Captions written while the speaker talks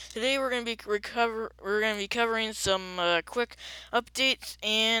Today we're gonna be covering some quick updates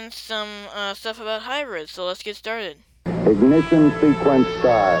and some stuff about hybrids. So let's get started. Ignition sequence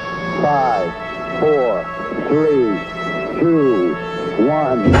start. 5, 4, 3, 2,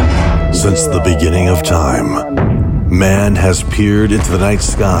 1. Since the beginning of time, man has peered into the night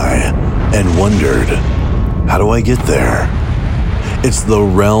sky and wondered, how do I get there? It's the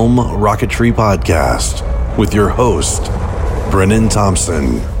Realm Rocketry Podcast with your host, Brennan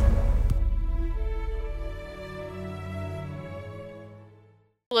Thompson.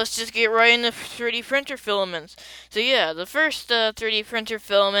 Let's just get right into 3D printer filaments. So yeah, the first 3D printer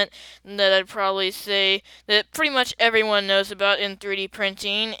filament that I'd probably say that pretty much everyone knows about in 3D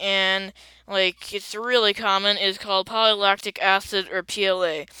printing, and it's really common, is called polylactic acid, or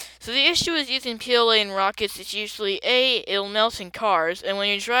PLA. So the issue is using PLA in rockets is usually it'll melt in cars, and when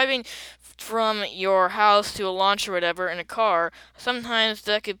you're driving from your house to a launch or whatever in a car, sometimes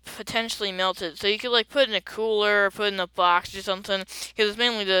that could potentially melt it. So you could put it in a cooler or put it in a box or something, because it's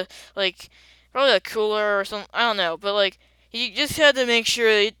mainly probably a cooler or something. I don't know, but you just have to make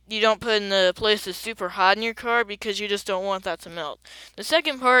sure that you don't put it in a place that's super hot in your car, because you just don't want that to melt. The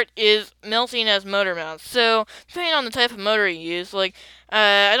second part is melting as motor mounts. So depending on the type of motor you use,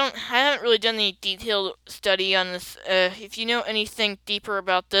 I haven't really done any detailed study on this. If you know anything deeper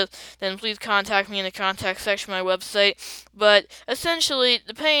about this, then please contact me in the contact section of my website. But essentially,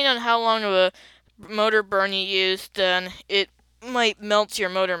 depending on how long of a motor burn you use, then it might melt your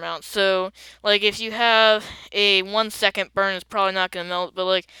motor mount. So, if you have a 1 second burn, it's probably not going to melt,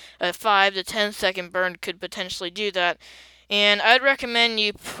 but a 5 to 10 second burn could potentially do that. And I'd recommend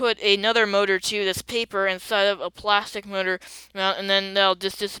you put another motor too that's paper inside of a plastic motor mount, and then that'll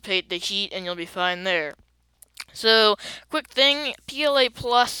just dissipate the heat and you'll be fine there. So, quick thing, PLA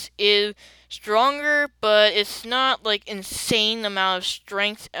Plus is stronger, but it's not insane amount of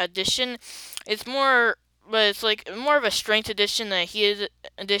strength addition. It's more but it's more of a strength addition than a heat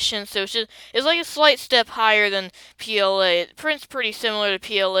addition, so it's like a slight step higher than PLA. It prints pretty similar to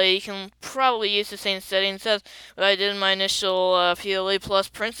PLA. You can probably use the same settings as what I did in my initial PLA Plus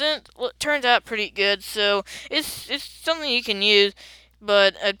prints, and it turned out pretty good. So it's something you can use.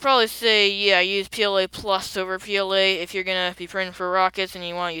 But I'd probably say, yeah, use PLA Plus over PLA if you're going to be printing for rockets and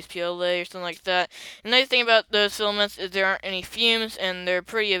you want to use PLA or something like that. The nice thing about those filaments is there aren't any fumes and they're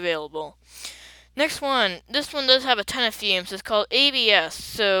pretty available. Next one. This one does have a ton of fumes. It's called ABS.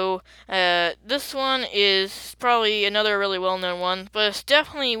 So, this one is probably another really well-known one, but it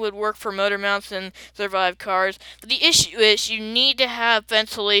definitely would work for motor mounts and survive cars. But the issue is you need to have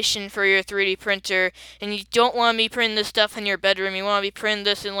ventilation for your 3D printer, and you don't want to be printing this stuff in your bedroom. You want to be printing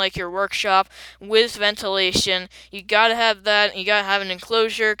this in your workshop with ventilation. You gotta have that, and you gotta have an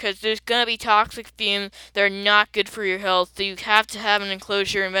enclosure, because there's gonna be toxic fumes that are not good for your health. So you have to have an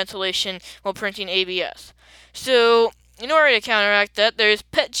enclosure and ventilation while printing ABS. So, in order to counteract that, there's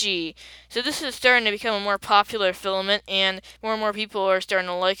PETG. So this is starting to become a more popular filament, and more people are starting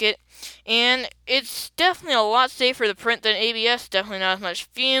to like it. And it's definitely a lot safer to print than ABS, definitely not as much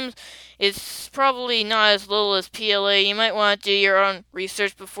fumes. It's probably not as little as PLA. You might want to do your own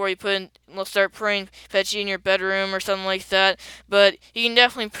research before you start printing PETG in your bedroom or something like that. But you can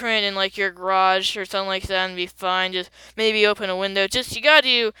definitely print in your garage or something like that and be fine. Just maybe open a window. You gotta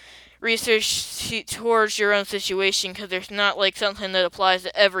do research towards your own situation, because there's not something that applies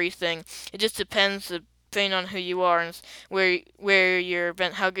to everything. It just depends depending on who you are and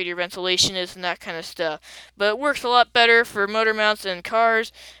how good your ventilation is and that kind of stuff. But it works a lot better for motor mounts and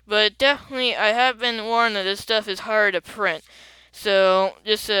cars. But definitely, I have been warned that this stuff is hard to print. So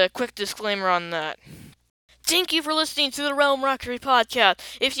just a quick disclaimer on that. Thank you for listening to the Realm Rockery Podcast.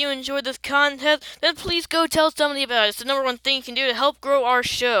 If you enjoyed this content, then please go tell somebody about it. It's the number one thing you can do to help grow our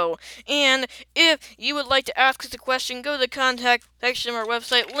show. And if you would like to ask us a question, go to the contact section of our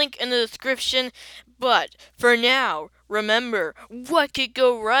website, link in the description. But for now, remember, what could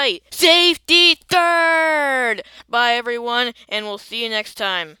go right? Safety third! Bye everyone, and we'll see you next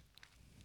time.